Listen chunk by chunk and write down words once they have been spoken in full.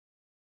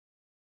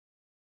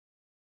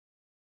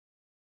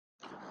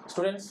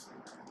Students,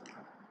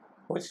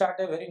 we'll start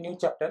a very new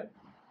chapter,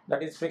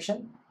 that is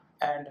friction,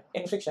 and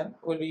in friction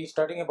we'll be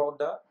studying about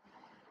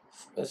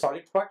the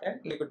solid part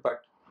and liquid part.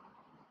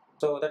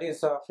 So that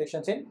is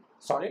frictions in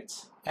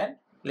solids and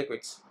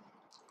liquids.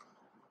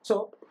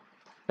 So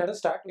let us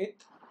start with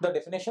the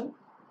definition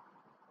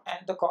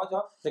and the cause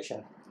of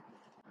friction.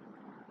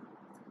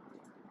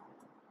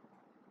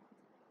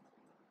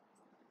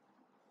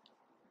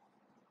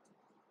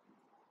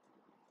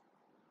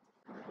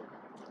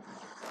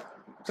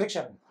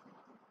 Friction.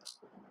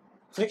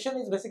 Friction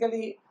is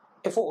basically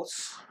a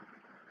force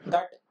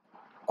that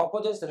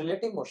opposes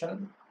relative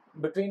motion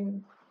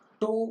between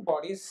two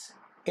bodies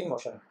in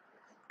motion.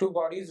 Two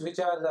bodies which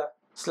are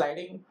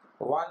sliding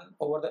one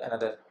over the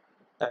another.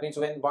 That means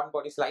when one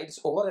body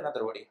slides over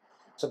another body.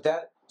 So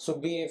there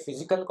should be a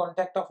physical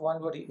contact of one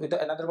body with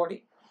another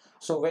body.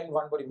 So when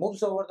one body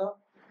moves over the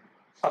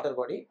other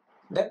body,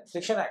 then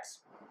friction acts.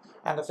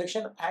 And the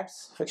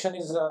friction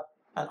is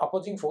an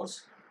opposing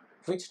force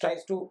which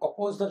tries to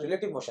oppose the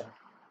relative motion.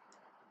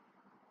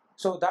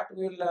 So that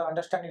we will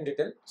understand in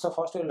detail. So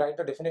first we will write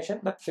the definition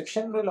that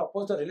friction will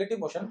oppose the relative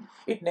motion.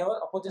 It never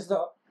opposes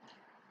the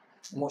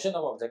motion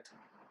of object.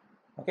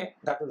 Okay,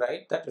 that will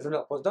write that it will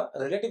oppose the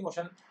relative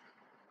motion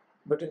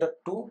between the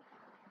two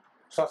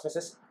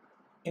surfaces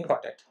in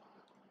contact.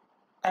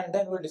 And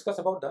then we will discuss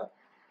about the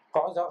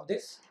cause of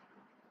this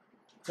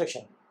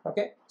friction.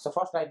 Okay, so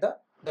first write the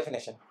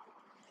definition.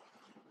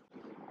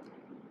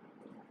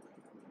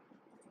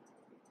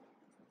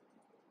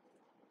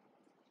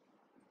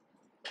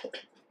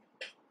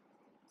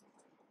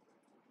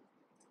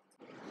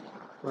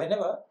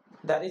 Whenever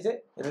there is a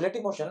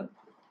relative motion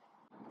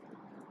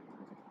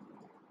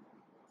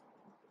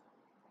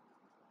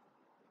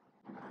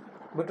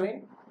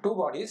between two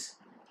bodies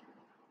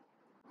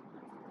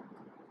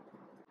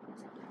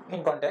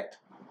in contact,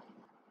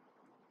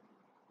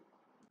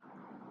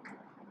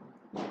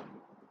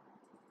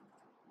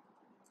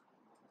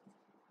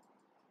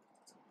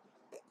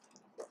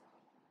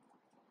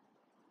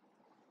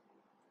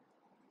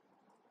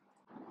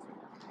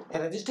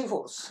 a resistive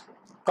force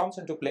comes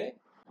into play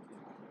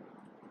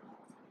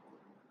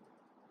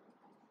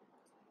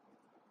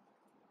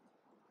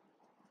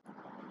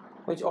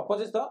which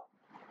opposes the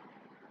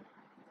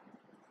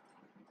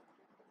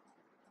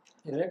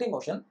relative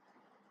motion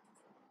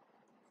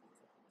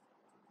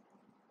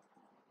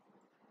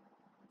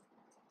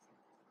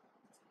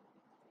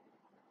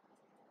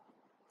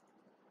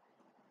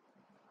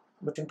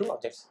between two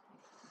objects.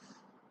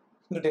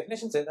 The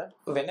definition says that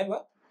whenever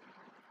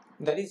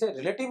there is a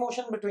relative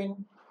motion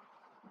between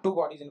two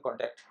bodies in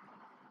contact.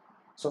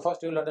 So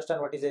first you will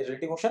understand what is a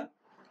relative motion.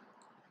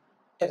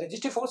 A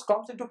resistive force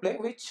comes into play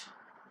which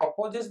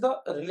opposes the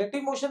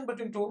relative motion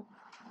between two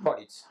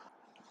bodies.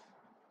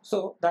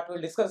 So that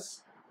we'll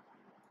discuss.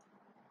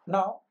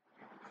 Now,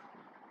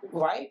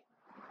 why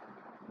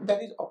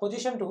there is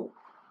opposition to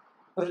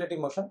relative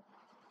motion,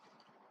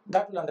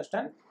 that we'll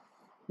understand.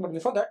 But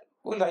before that,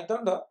 we'll write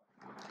down the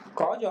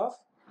cause of.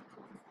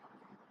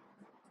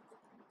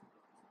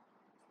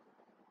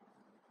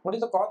 What is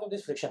the cause of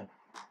this friction?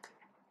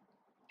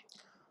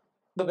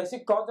 The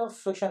basic cause of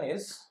friction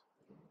is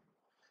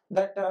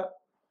that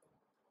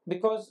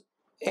because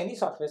any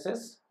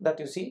surfaces that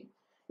you see,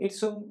 it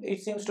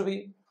seems to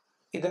be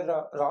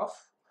either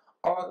rough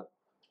or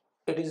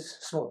it is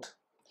smooth.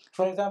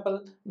 For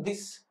example,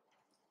 this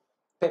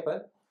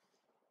paper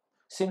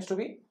seems to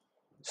be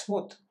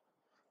smooth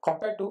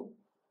compared to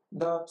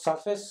the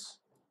surface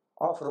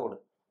of road,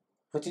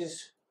 which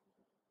is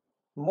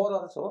more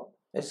or so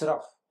is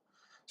rough.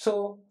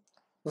 So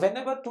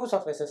whenever two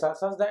surfaces are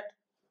such that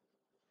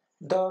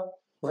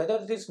whether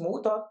it is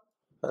smooth or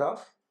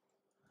rough,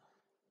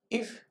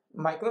 if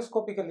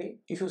microscopically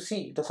if you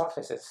see the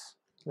surfaces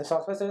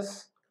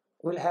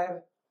will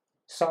have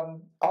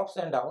some ups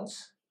and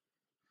downs,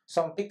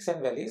 some peaks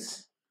and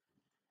valleys,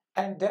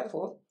 and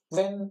therefore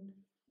when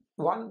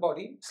one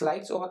body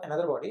slides over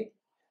another body,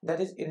 that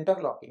is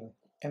interlocking.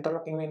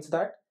 Interlocking means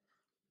that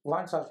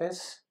one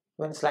surface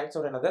when slides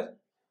over another,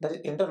 that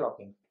is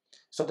interlocking.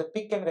 So the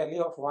peak and valley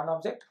of one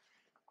object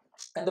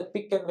and the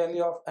peak and valley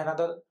of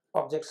another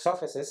object's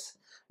surfaces,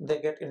 they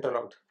get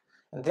interlocked,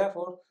 and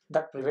therefore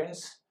that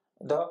prevents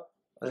the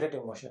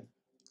relative motion.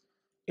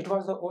 It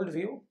was the old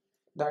view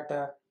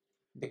that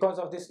because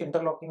of this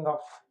interlocking of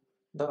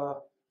the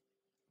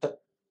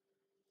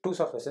two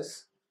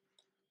surfaces,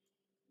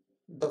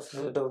 the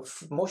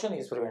motion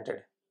is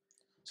prevented.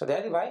 So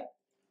that is why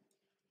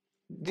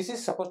this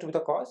is supposed to be the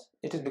cause.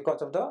 It is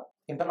because of the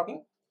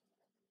interlocking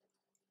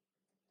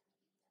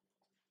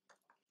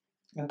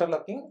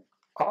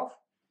of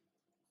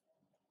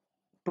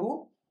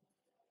two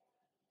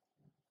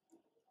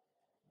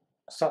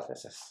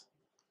surfaces.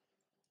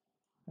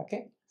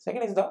 Okay.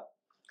 Second is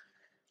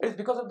it is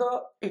because of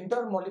the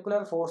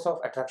intermolecular force of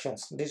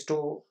attractions. These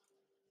two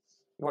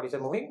bodies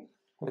are moving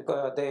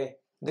because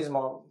these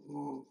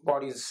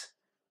bodies,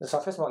 the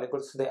surface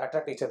molecules, they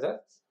attract each other.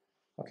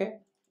 Okay,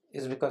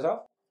 is because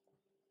of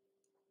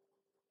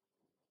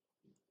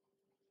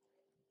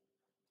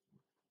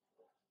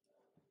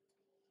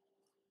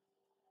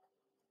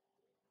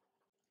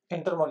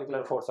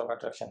intermolecular force of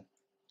attraction,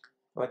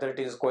 whether it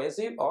is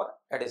cohesive or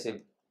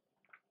adhesive.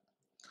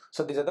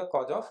 So these are the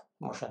cause of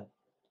motion.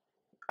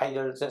 I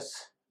will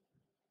just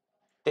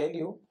tell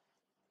you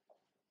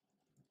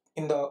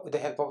in the with the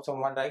help of some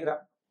one diagram.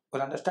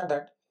 We'll understand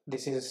that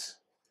this is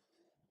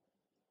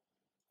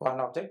one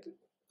object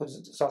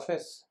whose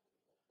surface.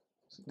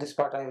 This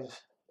part I have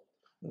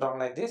drawn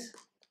like this,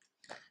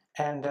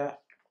 and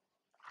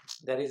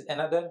there is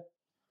another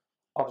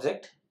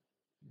object.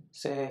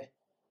 Say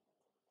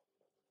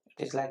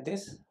it is like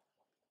this.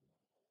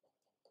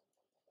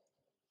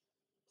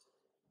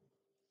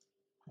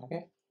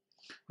 Okay,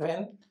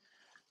 when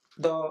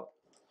the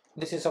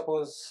this is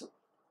suppose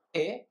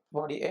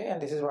body A,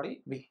 and this is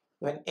body B.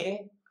 When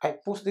I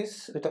push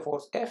this with a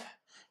force F,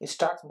 it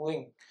starts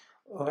moving.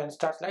 When it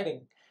starts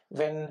sliding,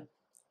 when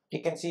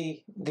you can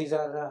see these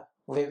are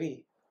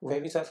wavy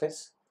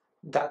surface,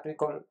 that we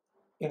call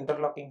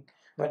interlocking.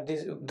 When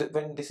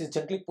this is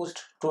gently pushed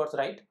towards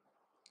right,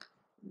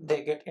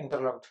 they get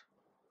interlocked.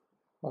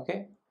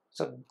 Okay,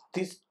 so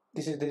this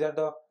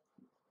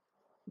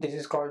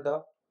is called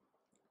the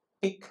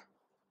peak,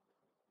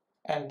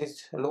 and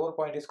this lower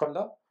point is called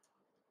the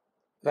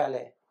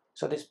valley.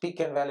 So this peak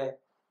and valley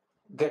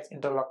gets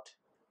interlocked.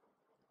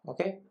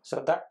 Okay,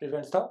 so that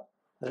prevents the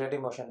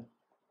radial motion.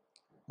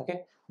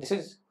 Okay, this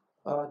is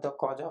the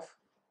cause of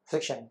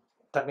friction.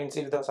 That means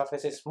if the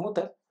surface is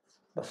smoother,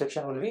 the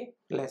friction will be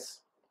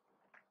less.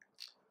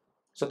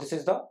 So this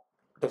is the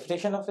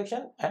definition of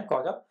friction and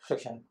cause of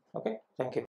friction. Okay, thank you.